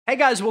Hey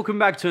guys, welcome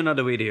back to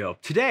another video.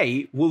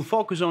 Today, we'll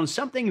focus on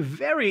something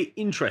very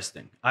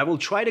interesting. I will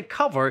try to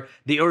cover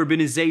the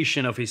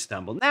urbanization of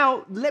Istanbul.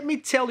 Now, let me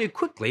tell you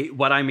quickly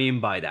what I mean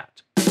by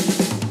that.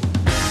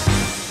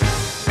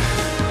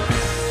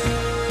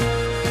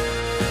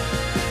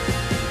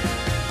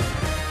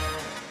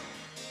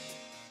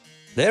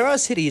 There are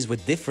cities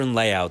with different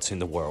layouts in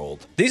the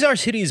world. These are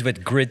cities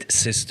with grid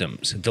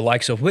systems, the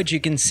likes of which you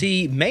can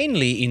see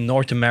mainly in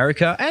North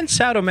America and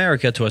South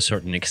America to a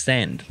certain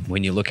extent.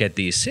 When you look at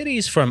these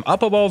cities from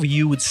up above,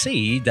 you would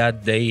see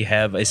that they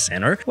have a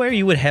center where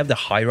you would have the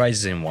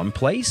high-rises in one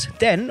place,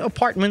 then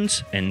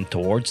apartments, and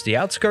towards the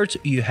outskirts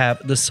you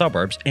have the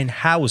suburbs and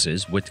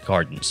houses with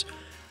gardens.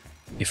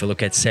 If you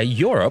look at, say,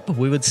 Europe,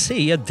 we would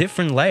see a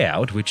different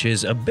layout, which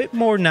is a bit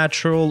more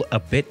natural, a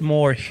bit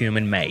more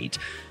human-made.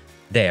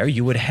 There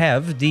you would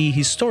have the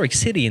historic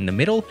city in the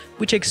middle,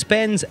 which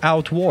expands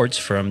outwards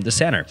from the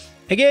center.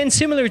 Again,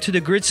 similar to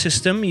the grid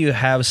system, you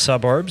have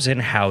suburbs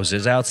and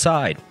houses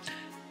outside.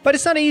 But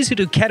it's not easy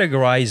to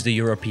categorize the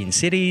European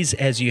cities,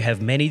 as you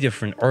have many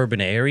different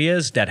urban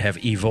areas that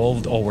have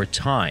evolved over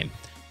time.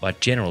 But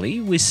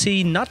generally, we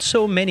see not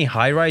so many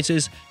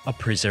high-rises, a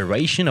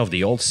preservation of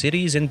the old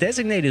cities and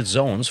designated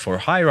zones for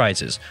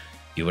high-rises.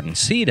 You wouldn't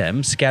see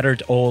them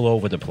scattered all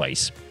over the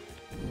place.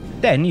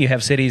 Then you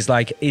have cities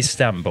like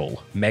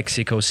Istanbul,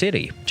 Mexico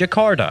City,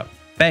 Jakarta,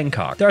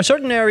 Bangkok. There are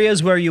certain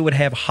areas where you would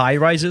have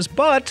high-rises,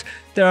 but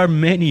there are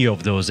many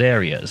of those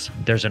areas.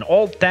 There's an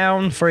old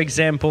town, for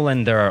example,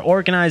 and there are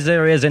organized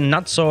areas and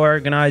not so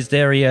organized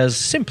areas,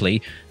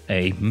 simply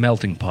a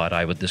melting pot,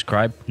 I would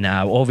describe.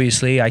 Now,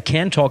 obviously, I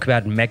can't talk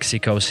about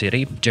Mexico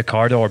City,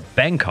 Jakarta, or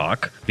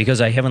Bangkok because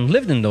I haven't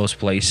lived in those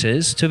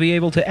places to be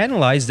able to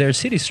analyze their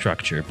city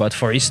structure. But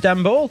for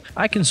Istanbul,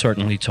 I can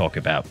certainly talk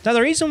about. Now,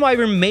 the reason why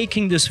we're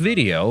making this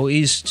video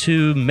is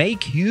to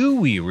make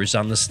you viewers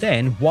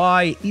understand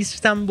why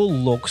Istanbul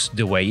looks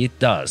the way it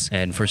does.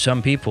 And for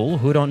some people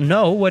who don't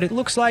know what it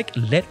looks like,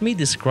 let me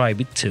describe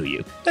it to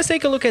you. Let's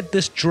take a look at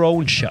this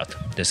drone shot.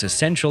 This is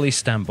central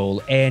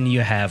Istanbul, and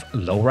you have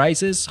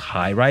low-rises,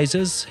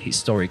 high-rises,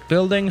 historic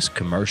buildings,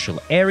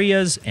 commercial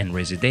areas, and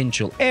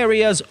residential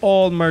areas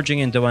all merging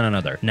into one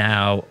another.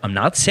 Now, I'm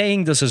not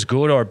saying this is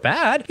good or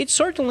bad. It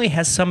certainly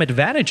has some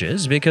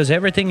advantages because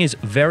everything is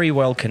very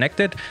well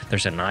connected.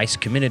 There's a nice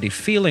community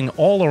feeling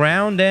all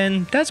around,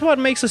 and that's what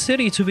makes a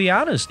city, to be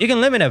honest. You can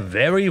live in a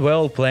very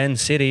well-planned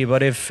city,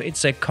 but if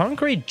it's a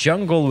concrete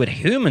jungle with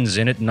humans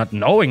in it not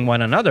knowing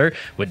one another,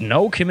 with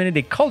no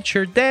community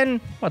culture, then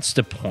what's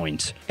the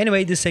point?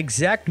 Anyway, this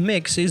exact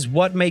mix is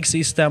what makes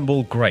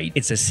Istanbul great.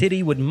 It's a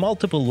city with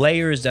multiple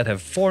layers that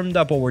have formed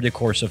up over the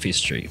course of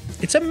history.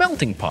 It's a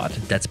melting pot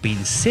that's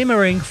been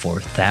simmering for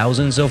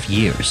thousands of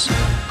years.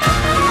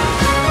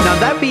 Now,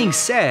 that being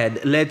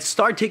said, let's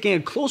start taking a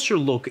closer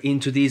look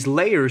into these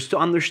layers to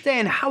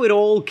understand how it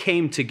all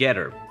came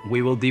together.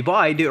 We will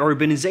divide the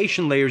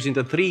urbanization layers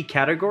into 3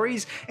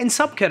 categories and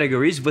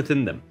subcategories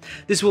within them.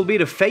 This will be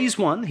the Phase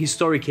 1,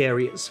 historic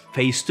areas,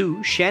 Phase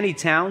 2, shanty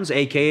towns,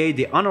 aka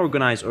the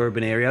unorganized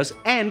urban areas,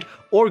 and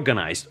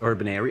organized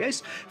urban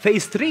areas,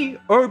 Phase 3,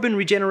 urban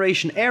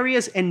regeneration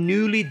areas, and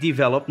newly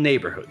developed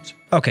neighborhoods.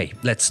 Okay,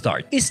 let's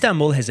start.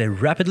 Istanbul has a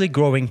rapidly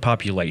growing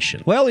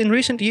population. Well, in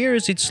recent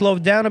years it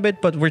slowed down a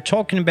bit, but we're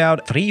talking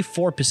about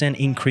 3-4%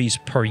 increase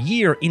per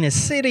year in a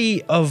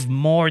city of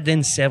more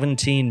than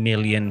 17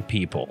 million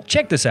people.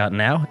 Check this out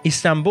now.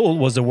 Istanbul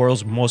was the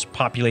world's most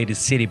populated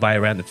city by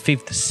around the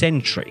 5th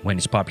century. When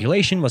its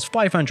population was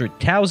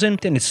 500,000,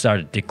 then it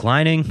started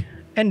declining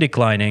and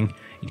declining.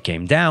 It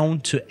came down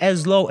to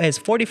as low as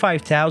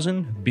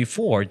 45,000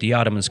 before the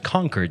Ottomans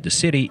conquered the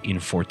city in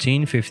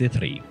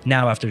 1453.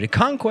 Now, after the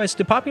conquest,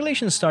 the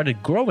population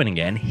started growing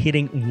again,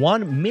 hitting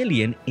 1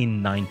 million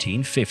in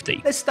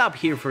 1950. Let's stop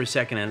here for a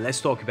second and let's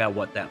talk about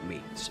what that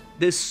means.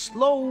 This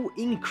slow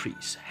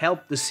increase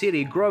helped the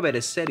city grow at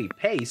a steady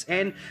pace,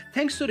 and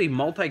thanks to the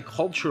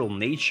multicultural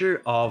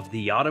nature of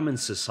the Ottoman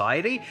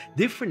society,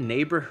 different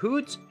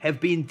neighborhoods have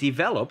been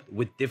developed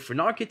with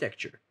different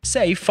architecture.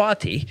 Say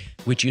Fatih,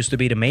 which used to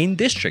be the main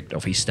district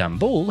of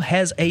Istanbul,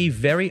 has a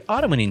very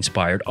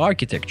Ottoman-inspired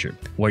architecture,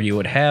 where you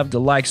would have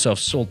the likes of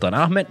Sultan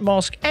Ahmet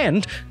Mosque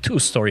and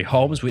 2-story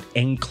homes with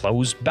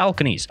enclosed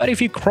balconies. But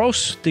if you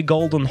cross the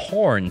Golden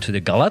Horn to the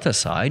Galata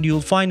side,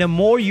 you'll find a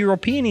more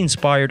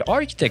European-inspired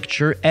architecture,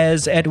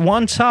 as at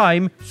one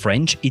time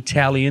French,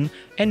 Italian,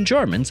 and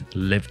Germans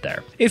lived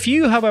there. If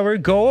you, however,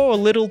 go a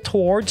little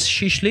towards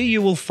Shishli,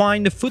 you will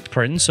find the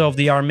footprints of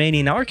the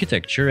Armenian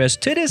architecture, as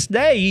to this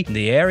day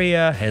the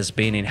area has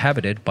been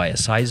inhabited by a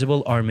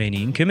sizable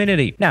Armenian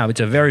community. Now,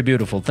 it's a very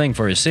beautiful thing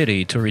for a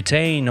city to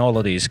retain all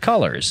of these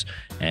colors,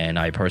 and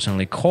I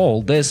personally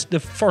call this the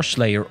first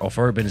layer of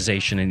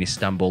urbanization in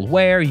Istanbul,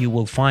 where you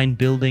will find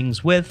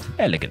buildings with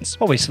elegance.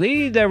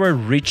 Obviously, there were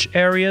rich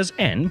areas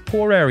and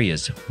poor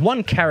areas.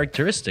 One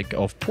characteristic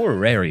of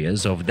poorer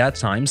areas of that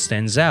time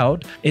stands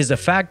out is the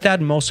fact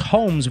that most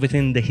homes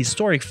within the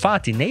historic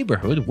Fatih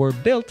neighborhood were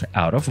built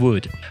out of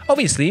wood.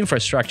 Obviously,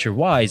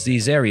 infrastructure-wise,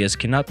 these areas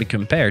cannot be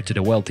compared to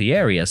the wealthy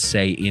areas,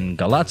 say in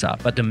Galata,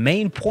 but the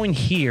main point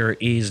here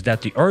is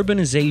that the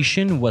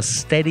urbanization was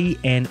steady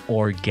and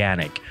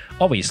organic.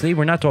 Obviously,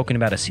 we're not talking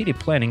about a city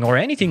planning or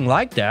anything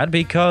like that,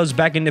 because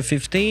back in the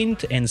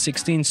 15th and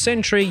 16th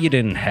century, you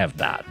didn't have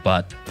that.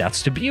 But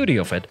that's the beauty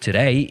of it.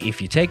 Today, if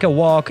you take a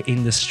walk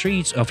in the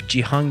streets of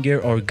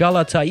Cihangir or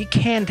Galata, you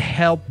can't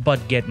help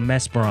but get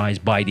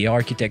mesmerized by the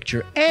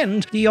architecture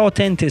and the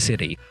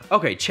authenticity.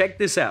 Okay, check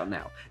this out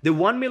now. The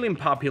 1 million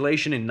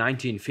population in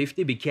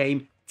 1950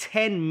 became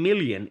 10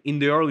 million in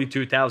the early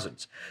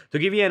 2000s. To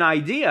give you an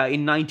idea,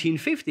 in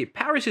 1950,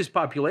 Paris's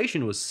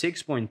population was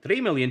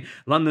 6.3 million,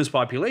 London's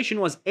population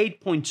was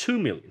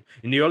 8.2 million.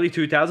 In the early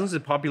 2000s,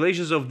 the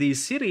populations of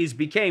these cities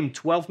became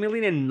 12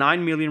 million and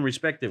 9 million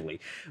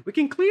respectively. We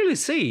can clearly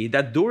see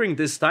that during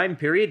this time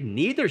period,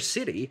 neither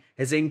city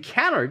has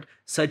encountered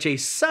such a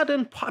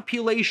sudden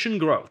population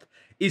growth.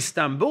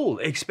 Istanbul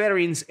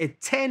experienced a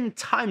 10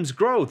 times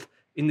growth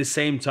in the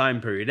same time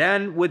period,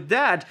 and with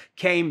that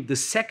came the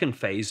second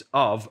phase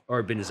of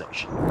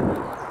urbanization.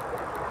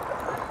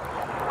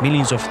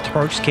 Millions of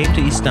Turks came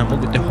to Istanbul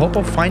with the hope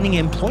of finding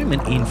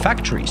employment in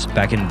factories.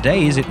 Back in the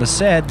days, it was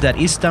said that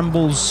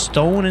Istanbul's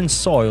stone and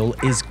soil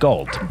is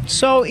gold.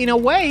 So, in a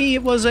way,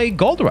 it was a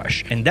gold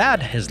rush, and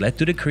that has led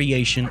to the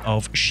creation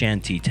of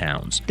shanty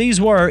towns. These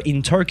were,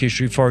 in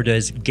Turkish, referred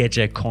as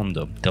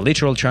gecekondu. The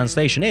literal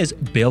translation is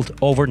built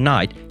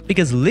overnight,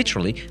 because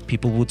literally,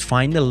 people would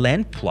find a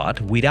land plot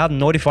without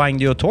notifying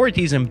the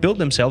authorities and build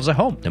themselves a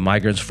home. The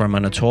migrants from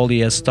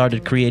Anatolia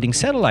started creating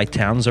satellite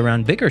towns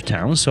around bigger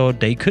towns so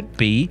they could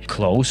be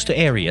close to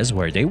areas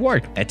where they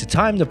worked. At the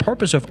time, the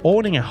purpose of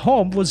owning a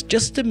home was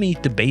just to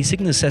meet the basic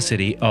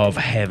necessity of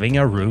having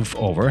a roof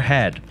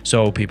overhead.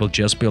 So people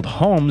just built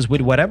homes with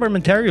whatever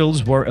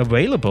materials were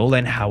available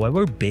and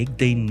however big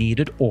they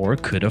needed or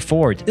could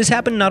afford. This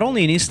happened not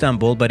only in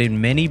Istanbul but in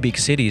many big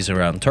cities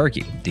around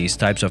Turkey. These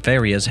types of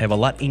areas have a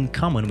lot in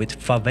common with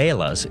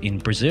favelas in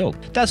Brazil.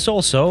 That's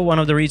also one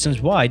of the reasons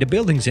why the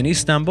buildings in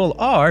Istanbul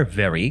are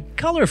very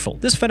colorful.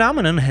 This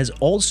phenomenon has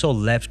also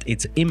left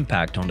its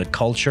impact on the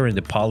culture and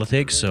the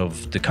politics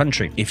of the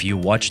country. If you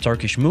watch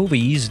Turkish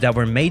movies that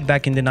were made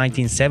back in the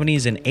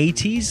 1970s and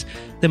 80s,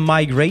 the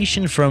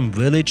migration from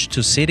village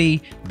to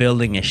city,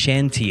 building a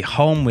shanty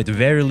home with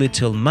very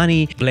little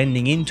money,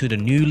 blending into the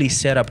newly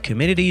set up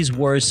communities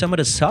were some of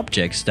the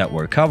subjects that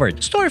were covered.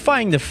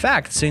 Storifying the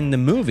facts in the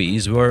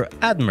movies were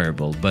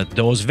admirable, but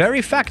those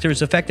very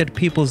factors affected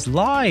people's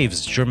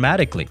lives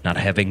dramatically. Not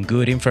having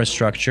good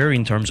infrastructure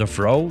in terms of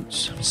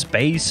roads,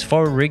 space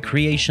for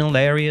recreational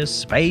areas,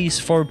 space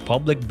for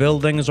public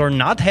buildings, or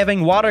not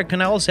having water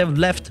canals have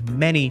left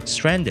many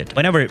stranded.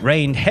 Whenever it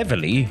rained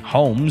heavily,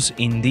 homes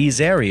in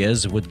these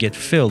areas would get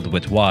filled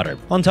with water.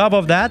 On top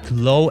of that,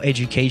 low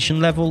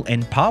education level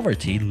and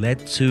poverty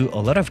led to a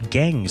lot of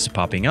gangs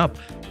popping up,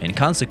 and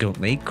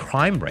consequently,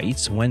 crime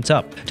rates went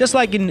up. Just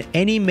like in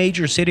any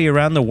major city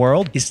around the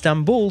world,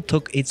 Istanbul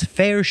took its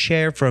fair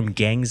share from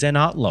gangs and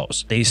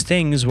outlaws. These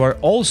things were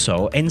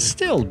also and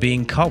still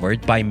being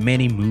covered by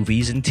many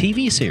movies and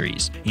TV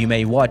series. You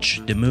may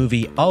watch the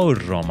movie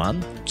Ağır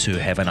Roman to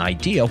have an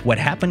idea of what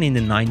happened in the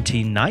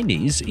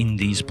 1990s in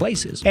these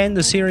places, and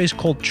the series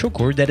called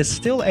Çukur that is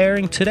still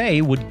airing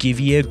today would give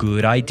you a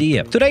good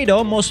idea. Today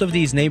though, most of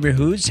these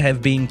neighborhoods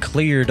have been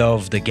cleared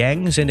of the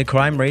gangs and the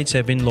crime rates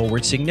have been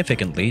lowered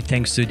significantly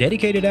thanks to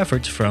dedicated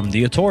efforts from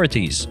the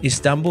authorities.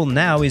 Istanbul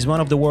now is one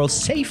of the world's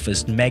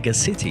safest mega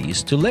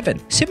cities to live in.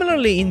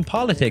 Similarly, in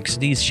politics,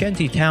 these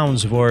shanty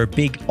towns were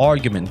big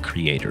argument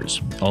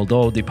creators.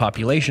 Although the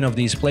population of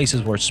these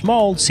places were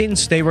small,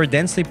 since they were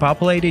densely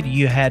populated,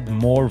 you had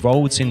more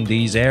votes in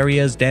these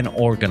areas than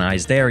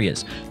organized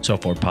areas. So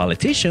for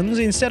politicians,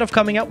 instead of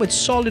coming up with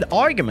solid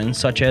arguments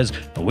such as,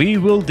 we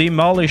will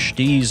demolish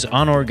these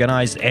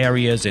unorganized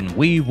areas and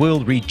we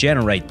will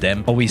regenerate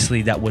them,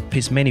 obviously that would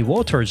piss many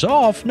voters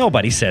off.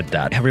 Nobody said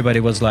that. Everybody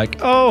was like,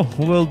 oh,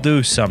 we'll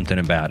do something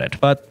about it.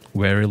 But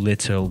very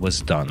little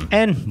was done.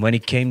 And when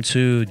it came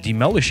to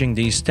demolishing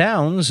these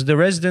towns, the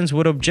residents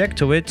would object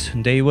to it.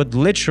 They would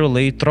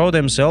literally throw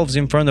themselves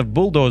in front of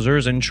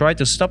bulldozers and try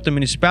to stop the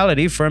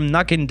municipality from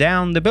knocking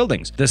down the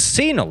buildings. The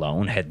scene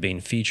alone had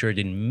been featured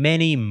in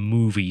many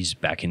movies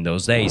back in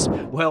those days.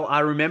 Well, I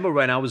remember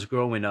when I was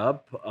growing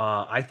up,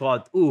 I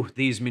thought, ooh,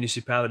 these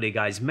municipality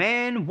guys,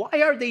 man,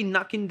 why are they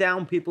knocking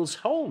down people's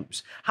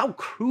homes? How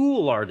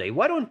cruel are they?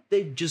 Why don't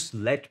they just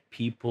let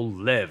people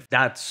live?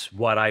 That's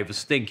what I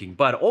was thinking.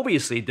 But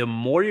obviously, the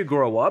more you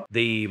grow up,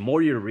 the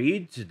more you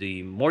read,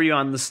 the more you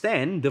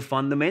understand the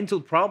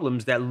fundamental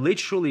problems that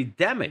literally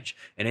damage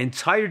an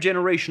entire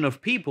generation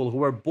of people who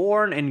were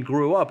born and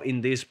grew up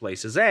in these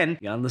places. And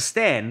you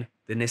understand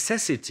the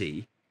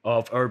necessity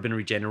of urban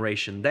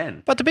regeneration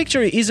then. But the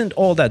picture isn't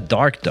all that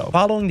dark though.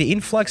 Following the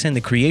influx and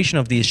the creation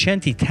of these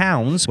shanty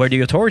towns, where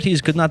the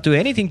authorities could not do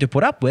anything to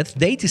put up with,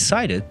 they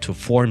decided to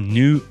form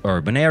new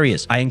urban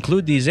areas. I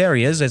include these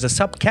areas as a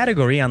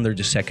subcategory under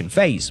the second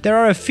phase. There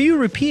are a few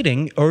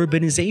repeating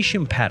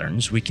urbanization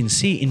patterns we can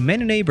see in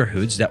many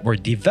neighborhoods that were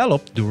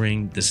developed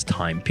during this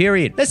time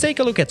period. Let's take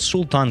a look at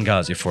Sultan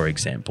Gazi, for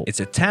example. It's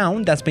a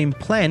town that's been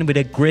planned with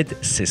a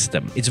grid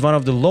system. It's one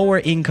of the lower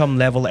income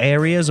level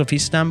areas of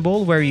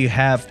Istanbul, where you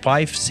have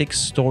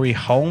 5-6-story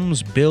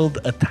homes built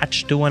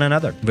attached to one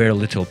another. Very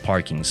little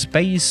parking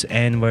space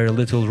and very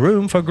little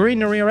room for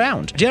greenery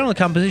around. General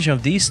composition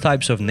of these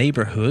types of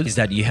neighborhoods is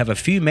that you have a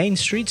few main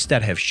streets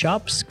that have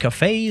shops,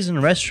 cafes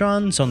and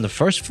restaurants on the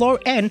first floor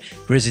and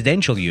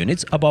residential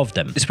units above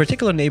them. This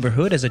particular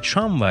neighborhood has a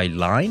tramway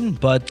line,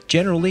 but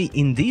generally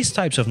in these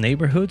types of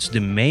neighborhoods the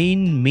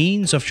main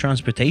means of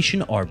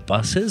transportation are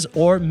buses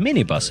or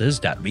minibuses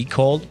that we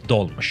call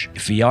dolmuş.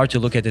 If we are to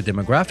look at the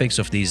demographics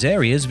of these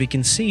areas, we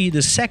can see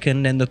the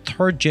second and the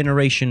third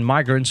generation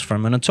migrants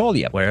from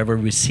Anatolia. Wherever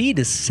we see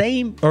the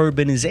same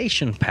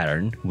urbanization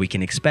pattern, we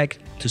can expect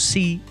to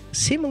see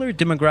similar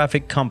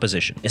demographic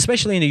composition.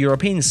 Especially in the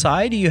European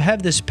side, you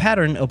have this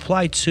pattern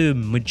applied to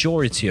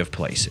majority of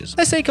places.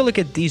 Let's take a look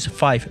at these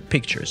 5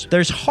 pictures.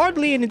 There's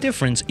hardly any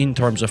difference in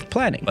terms of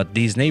planning, but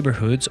these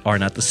neighborhoods are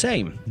not the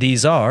same.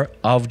 These are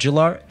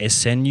Avcılar,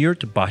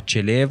 Esenyurt,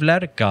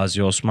 Bahçelievler,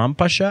 Gazi Osman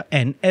Paşa,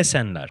 and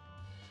Esenler.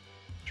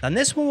 And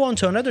let's move on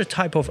to another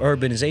type of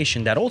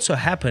urbanization that also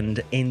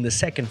happened in the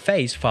second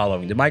phase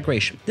following the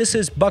migration. This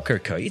is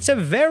Bakırköy. It's a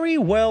very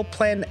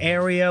well-planned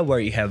area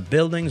where you have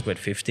buildings with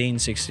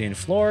 15-16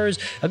 floors,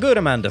 a good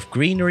amount of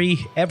greenery.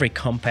 Every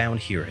compound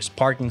here has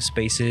parking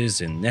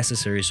spaces and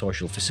necessary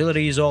social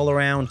facilities all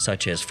around,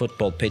 such as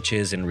football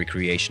pitches and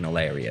recreational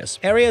areas.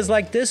 Areas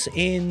like this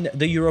in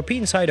the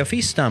European side of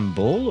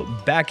Istanbul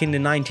back in the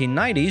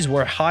 1990s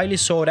were highly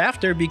sought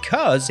after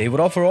because they would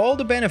offer all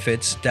the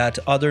benefits that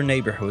other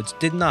neighborhoods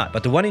did not.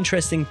 But the one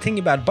interesting thing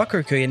about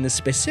Bakırköy and the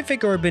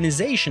specific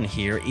urbanization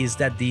here is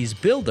that these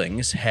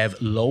buildings have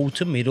low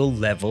to middle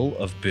level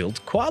of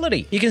build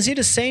quality. You can see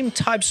the same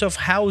types of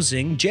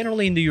housing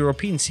generally in the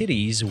European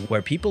cities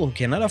where people who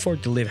cannot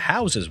afford to live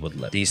houses would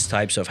live. These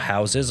types of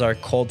houses are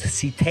called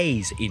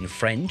cités in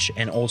French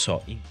and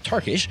also in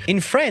Turkish. In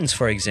France,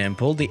 for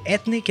example, the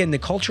ethnic and the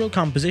cultural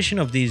composition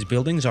of these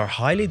buildings are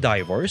highly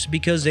diverse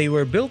because they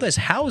were built as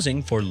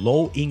housing for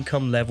low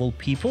income level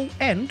people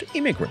and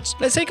immigrants.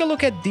 Let's take a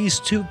look at these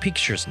 2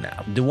 pictures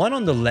now. The one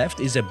on the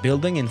left is a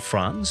building in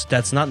France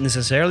that's not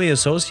necessarily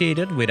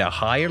associated with a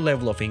higher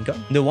level of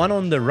income. The one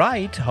on the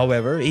right,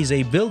 however, is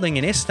a building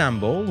in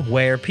Istanbul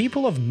where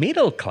people of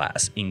middle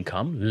class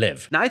income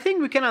live. Now I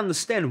think we can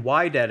understand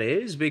why that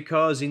is,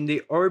 because in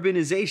the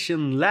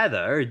urbanization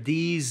ladder,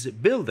 these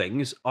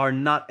buildings are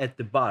not at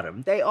the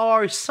bottom. They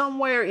are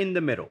somewhere in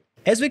the middle.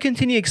 As we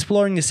continue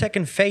exploring the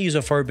second phase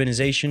of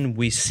urbanization,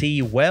 we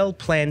see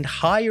well-planned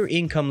higher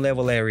income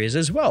level areas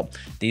as well.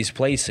 These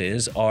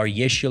places are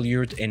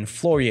Yeşilyurt and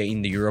Florya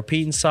in the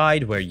European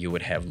side, where you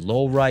would have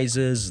low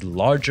rises,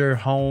 larger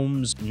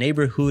homes,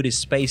 neighborhood is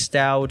spaced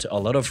out, a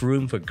lot of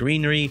room for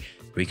greenery,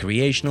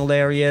 recreational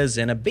areas,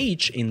 and a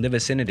beach in the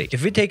vicinity.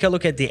 If we take a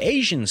look at the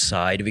Asian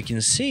side, we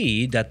can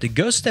see that the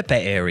Göztepe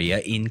area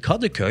in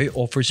Kadıköy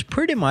offers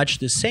pretty much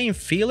the same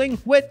feeling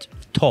with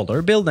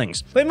taller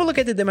buildings. When we look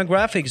at the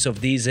demographics of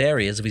these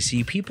areas, we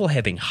see people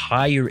having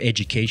higher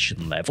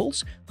education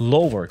levels,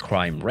 lower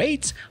crime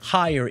rates,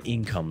 higher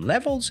income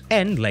levels,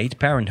 and late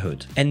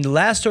parenthood. And the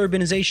last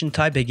urbanization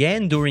type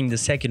again during the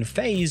second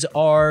phase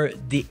are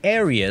the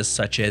areas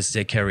such as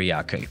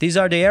Zekeriyaköy. These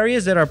are the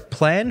areas that are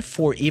planned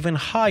for even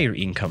higher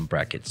income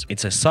brackets.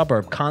 It's a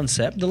suburb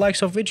concept, the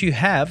likes of which you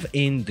have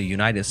in the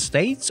United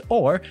States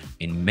or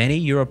in many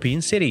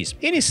European cities.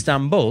 In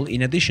Istanbul,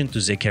 in addition to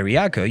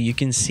Zekeriyaköy, you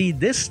can see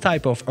this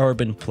type of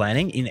urban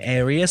planning in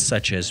areas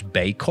such as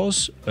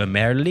Beykoz,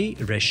 Ömerli,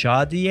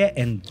 Reşadiye,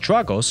 and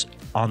Dragos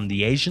on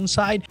the Asian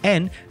side,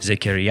 and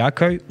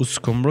Zekeriyaköy,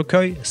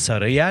 Uskumruköy,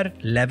 Sarıyer,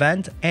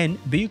 Levent, and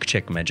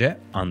Büyükçekmece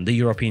on the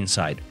European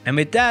side. And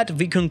with that,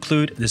 we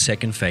conclude the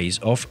second phase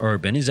of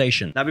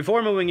urbanization. Now,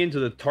 before moving into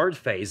the third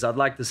phase, I'd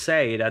like to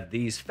say that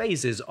these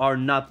phases are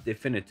not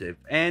definitive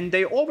and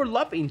they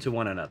overlap into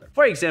one another.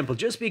 For example,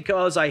 just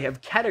because I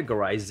have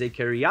categorized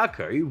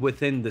Zekeriyaköy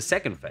within the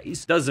second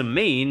phase doesn't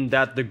mean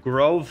that the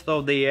growth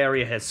of the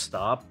area has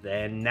stopped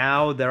and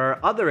now there are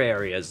other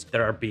areas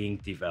that are being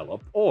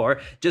developed, or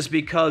just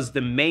because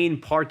the main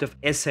part of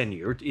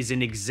Esenyurt is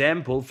an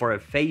example for a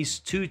phase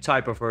 2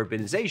 type of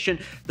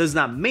urbanization does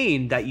not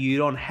mean that you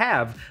don't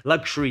have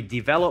luxury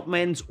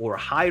developments or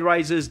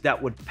high-rises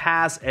that would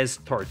pass as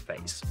third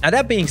phase. Now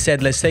that being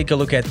said, let's take a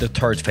look at the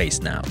third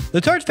phase now.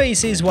 The third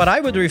phase is what I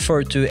would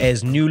refer to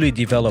as newly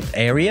developed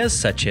areas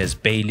such as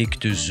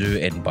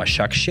Beylikdüzü and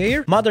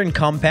Başakşehir, modern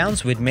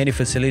compounds with many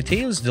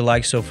facilities, the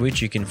likes of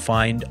which you can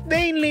find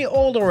mainly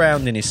all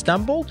around in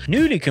Istanbul,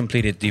 newly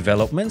completed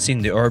developments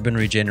in the urban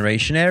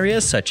regeneration area,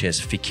 areas such as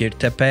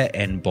Fikirtepe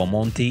and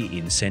Bomonti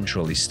in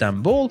central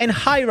Istanbul, and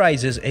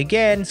high-rises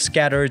again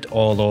scattered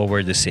all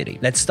over the city.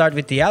 Let's start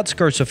with the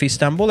outskirts of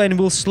Istanbul and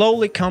we'll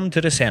slowly come to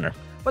the center.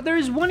 But there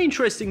is one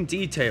interesting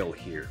detail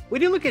here.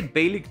 When you look at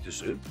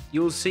Beylikdüzü,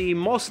 you'll see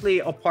mostly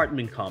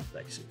apartment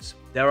complexes.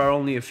 There are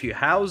only a few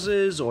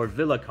houses or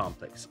villa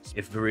complexes.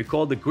 If we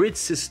recall the grid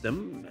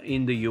system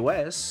in the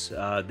US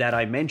that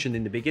I mentioned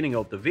in the beginning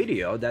of the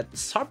video, that the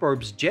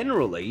suburbs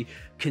generally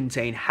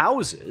contain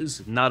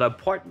houses, not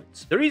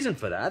apartments. The reason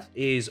for that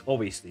is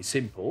obviously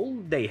simple.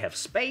 They have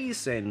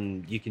space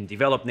and you can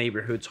develop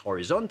neighborhoods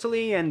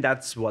horizontally, and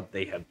that's what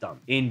they have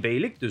done. In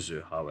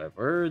Beylikdüzü,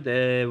 however,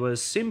 there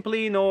was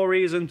simply no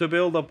reason to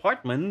build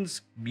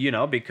apartments,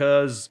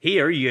 because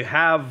here you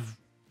have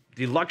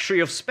the luxury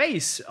of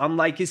space,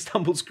 unlike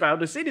Istanbul's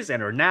crowded city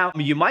center. Now,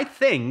 you might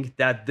think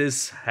that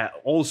this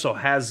also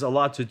has a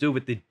lot to do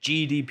with the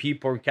GDP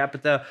per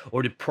capita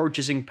or the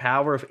purchasing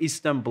power of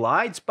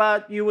Istanbulites,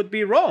 but you would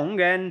be wrong,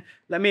 and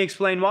let me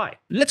explain why.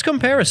 Let's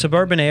compare a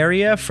suburban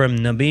area from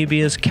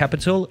Namibia's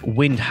capital,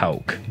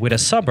 Windhoek, with a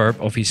suburb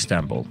of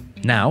Istanbul.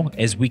 Now,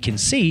 as we can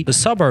see, the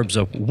suburbs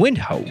of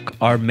Windhoek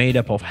are made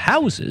up of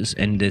houses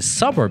and the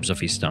suburbs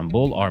of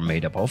Istanbul are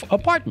made up of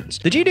apartments.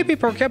 The GDP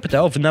per capita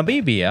of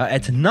Namibia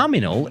at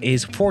nominal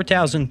is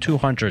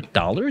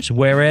 $4,200,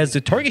 whereas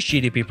the Turkish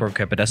GDP per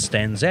capita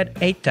stands at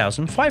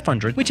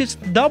 $8,500, which is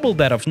double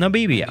that of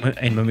Namibia.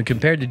 And when we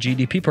compare the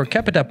GDP per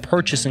capita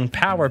purchasing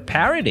power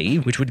parity,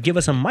 which would give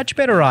us a much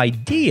better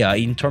idea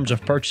in terms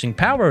of purchasing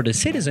power of the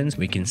citizens,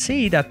 we can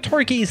see that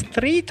Turkey is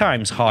 3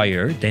 times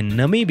higher than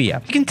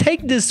Namibia. You can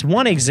take this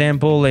one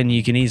example and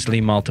you can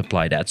easily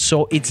multiply that.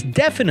 So it's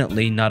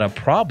definitely not a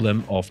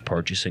problem of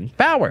purchasing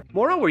power.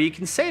 Moreover, you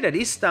can say that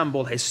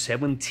Istanbul has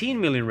 17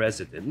 million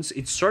residents.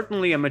 It's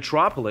certainly a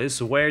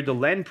metropolis where the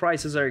land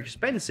prices are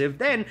expensive.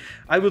 Then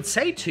I would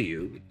say to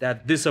you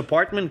that this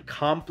apartment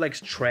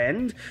complex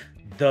trend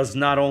does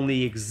not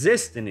only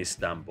exist in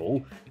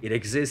Istanbul, it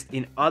exists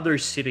in other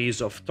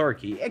cities of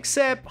Turkey,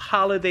 except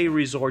holiday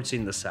resorts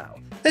in the south.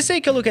 Let's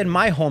take a look at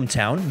my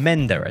hometown,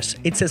 Menderes.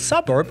 It's a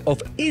suburb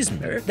of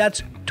Izmir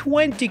that's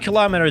 20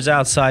 kilometers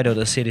outside of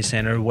the city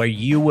center, where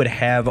you would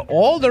have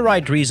all the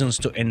right reasons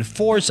to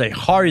enforce a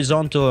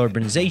horizontal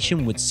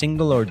urbanization with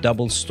single or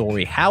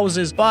double-story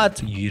houses,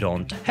 but you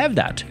don't have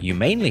that. You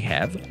mainly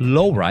have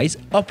low-rise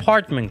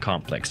apartment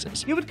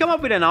complexes. You would come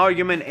up with an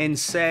argument and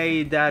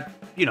say that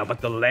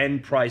but the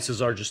land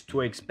prices are just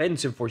too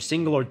expensive for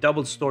single or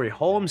double-story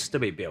homes to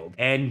be built.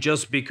 And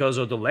just because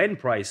of the land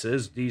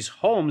prices, these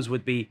homes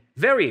would be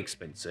very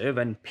expensive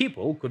and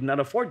people could not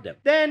afford them.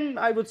 Then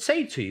I would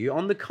say to you,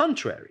 on the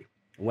contrary,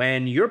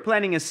 when you're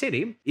planning a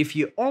city, if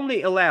you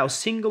only allow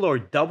single or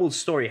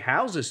double-story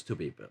houses to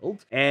be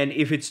built, and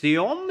if it's the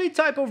only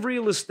type of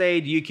real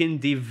estate you can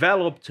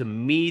develop to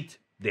meet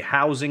the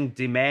housing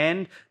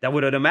demand, that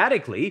would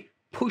automatically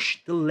push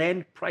the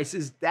land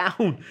prices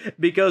down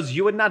because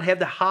you would not have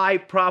the high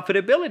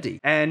profitability.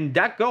 And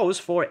that goes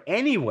for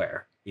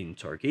anywhere in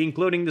Turkey,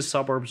 including the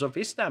suburbs of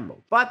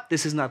Istanbul. But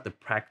this is not the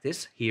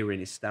practice here in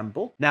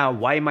Istanbul. Now,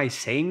 why am I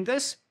saying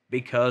this?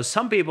 Because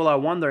some people are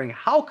wondering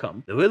how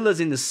come the villas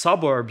in the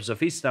suburbs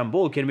of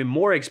Istanbul can be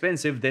more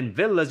expensive than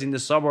villas in the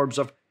suburbs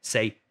of,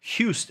 say,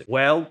 Houston.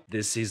 Well,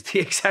 this is the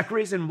exact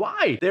reason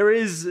why. There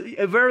is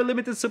a very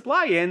limited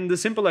supply, and the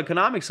simple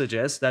economics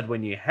suggests that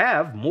when you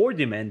have more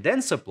demand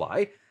than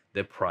supply,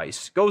 the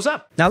price goes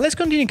up. Now let's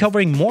continue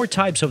covering more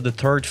types of the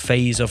third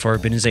phase of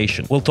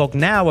urbanization. We'll talk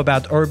now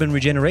about urban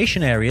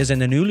regeneration areas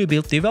and the newly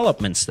built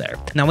developments there.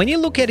 Now when you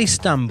look at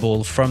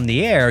Istanbul from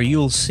the air,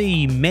 you'll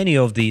see many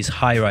of these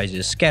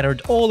high-rises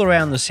scattered all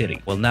around the city.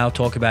 We'll now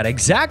talk about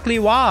exactly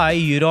why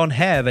you don't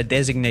have a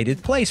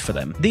designated place for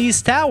them.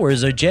 These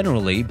towers are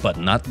generally, but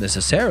not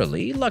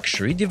necessarily,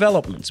 luxury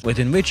developments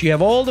within which you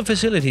have all the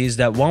facilities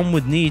that one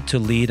would need to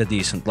lead a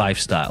decent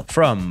lifestyle.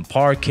 From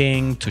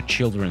parking to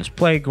children's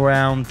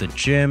playground, the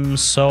gym,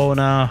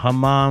 sauna,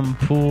 hammam,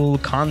 pool,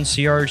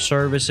 concierge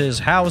services,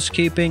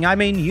 housekeeping, I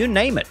mean, you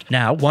name it.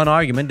 Now, one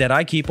argument that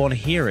I keep on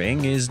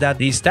hearing is that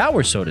these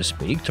towers, so to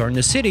speak, turn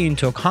the city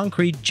into a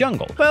concrete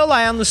jungle. Well,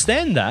 I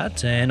understand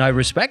that, and I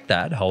respect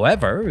that.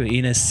 However,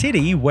 in a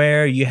city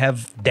where you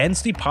have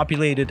densely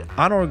populated,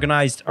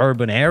 unorganized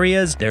urban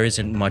areas, there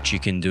isn't much you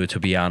can do, to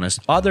be honest,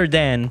 other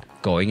than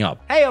going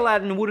up. Hey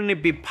Aladdin, wouldn't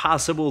it be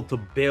possible to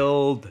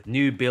build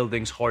new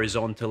buildings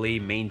horizontally,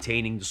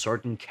 maintaining the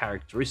certain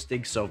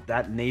characteristics of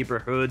that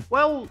neighborhood?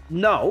 Well,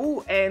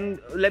 no, and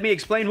let me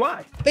explain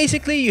why.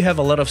 Basically, you have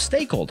a lot of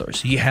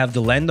stakeholders. You have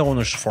the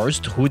landowners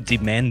first, who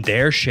demand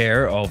their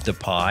share of the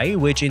pie,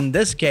 which in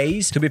this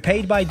case to be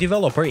paid by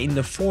developer in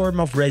the form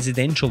of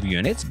residential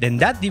units. Then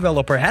that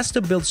developer has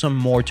to build some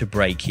more to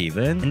break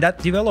even, and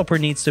that developer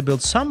needs to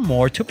build some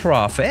more to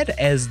profit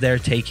as they're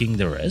taking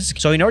the risk.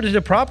 So in order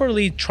to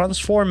properly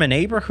transform a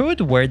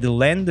neighborhood where the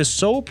land is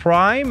so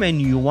prime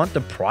and you want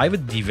the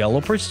private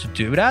developers to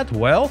do that,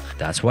 well,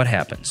 that's what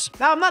happens.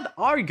 Now Now, I'm not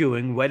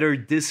arguing whether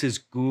this is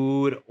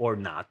good or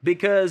not,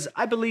 because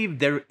I believe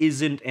there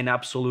isn't an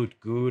absolute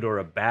good or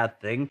a bad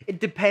thing. It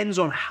depends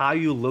on how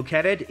you look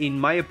at it. In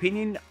my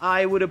opinion,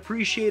 I would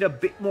appreciate a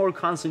bit more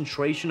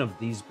concentration of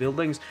these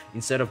buildings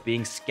instead of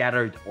being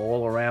scattered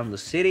all around the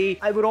city.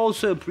 I would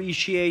also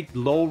appreciate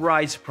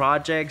low-rise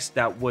projects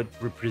that would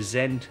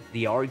represent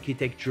the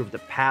architecture of the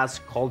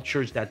past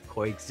cultures that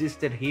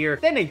coexisted here.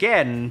 Then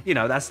again, you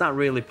know, that's not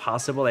really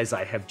possible, as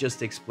I have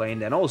just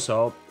explained, and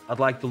also I'd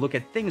like to look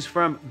at things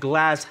from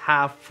glass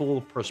half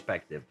full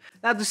perspective.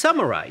 Now, to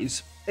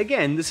summarize,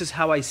 again, this is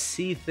how I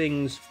see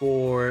things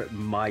for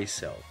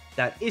myself,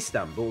 that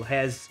Istanbul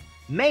has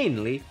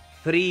mainly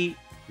 3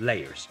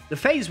 layers. The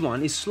phase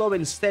 1 is slow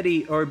and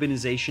steady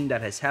urbanization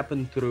that has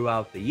happened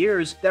throughout the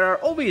years. There are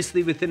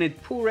obviously within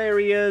it poor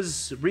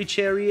areas, rich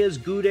areas,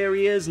 good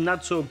areas,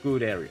 not so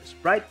good areas,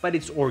 right? But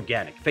it's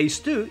organic. Phase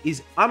 2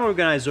 is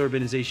unorganized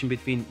urbanization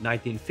between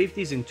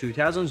 1950s and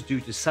 2000s due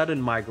to sudden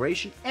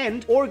migration,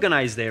 and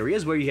organized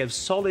areas where you have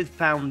solid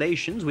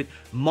foundations with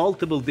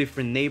multiple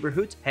different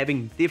neighborhoods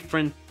having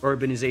different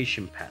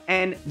urbanization paths.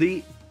 And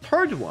the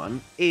third one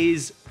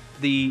is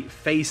the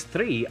phase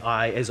 3,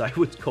 as I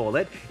would call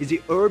it, is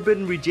the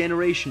urban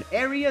regeneration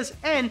areas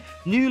and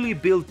newly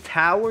built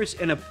towers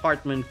and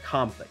apartment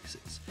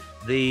complexes,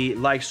 the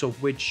likes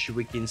of which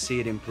we can see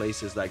it in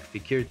places like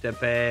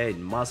Fikirtepe,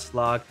 in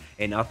Maslak,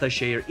 and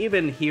Ataşehir,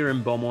 even here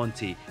in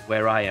Bomonti,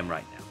 where I am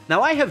right now.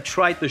 Now, I have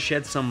tried to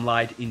shed some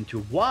light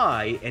into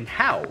why and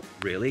how,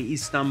 really,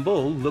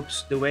 Istanbul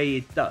looks the way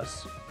it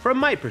does. From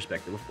my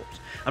perspective, of course.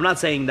 I'm not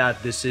saying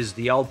that this is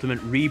the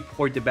ultimate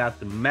report about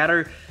the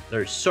matter.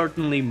 There's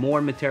certainly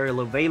more material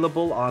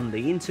available on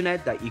the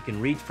internet that you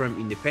can read from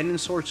independent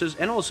sources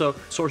and also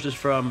sources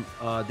from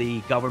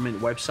the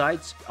government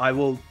websites. I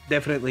will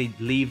definitely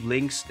leave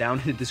links down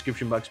in the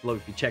description box below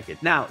if you check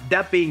it. Now,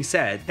 that being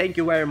said, thank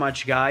you very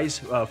much, guys,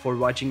 for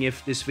watching.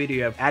 If this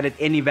video have added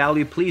any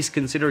value, please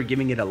consider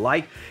giving it a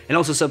like and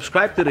also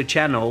subscribe to the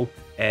channel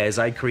as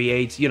I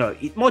create, you know,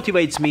 it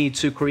motivates me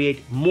to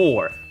create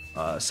more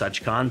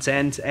such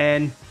content.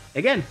 And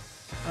again,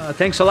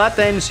 thanks a lot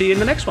and see you in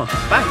the next one.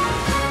 Bye.